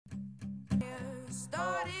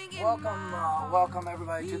Welcome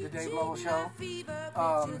everybody to the Dave Lovell Show.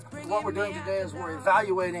 What we're doing today is we're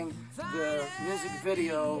evaluating the music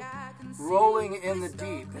video Rolling in the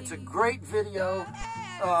Deep. It's a great video.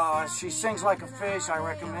 She sings like a fish. I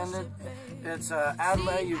recommend it. It's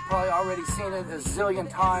Adelaide. You've probably already seen it a zillion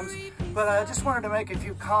times, but I just wanted to make a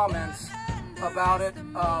few comments about it,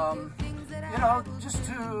 you know, just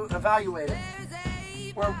to evaluate it.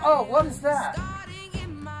 Oh, what is that?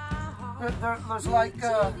 There's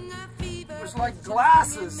like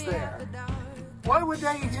glasses there. Why would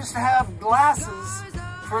they just have glasses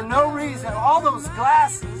for no reason? All those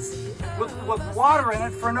glasses with water in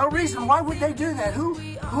it for no reason. Why would they do that? Who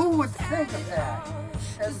would think of that?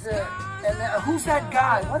 And who's that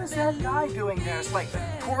guy? What is that guy doing there? It's like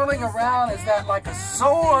twirling around. Is that like a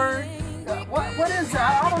sword? What is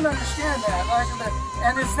that? I don't understand that.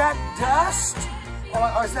 And is that dust?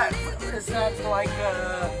 Or is that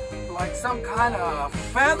like some kind of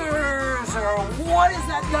feathers? Or what is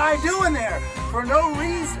that guy doing there for no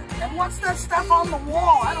reason? And what's that stuff on the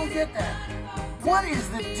wall? I don't get that. What is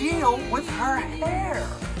the deal with her hair?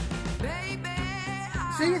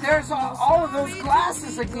 See, there's all of those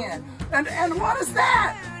glasses again. And what is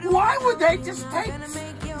that? Why would they just take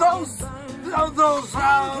those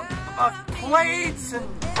plates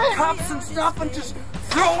and cups and stuff and just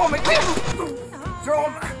throw them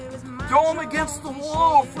against the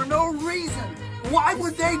wall for no reason? Why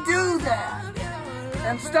would they do that?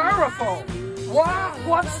 And styrofoam.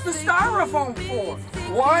 What's the styrofoam for?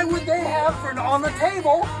 Why would they have on the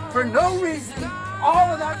table for no reason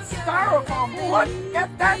all of that styrofoam? Look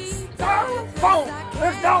at that styrofoam.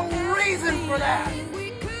 There's no reason for that.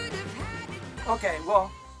 Okay,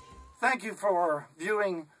 well, thank you for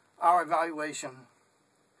viewing our evaluation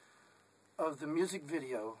of the music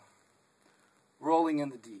video Rolling in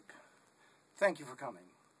the Deep. Thank you for coming.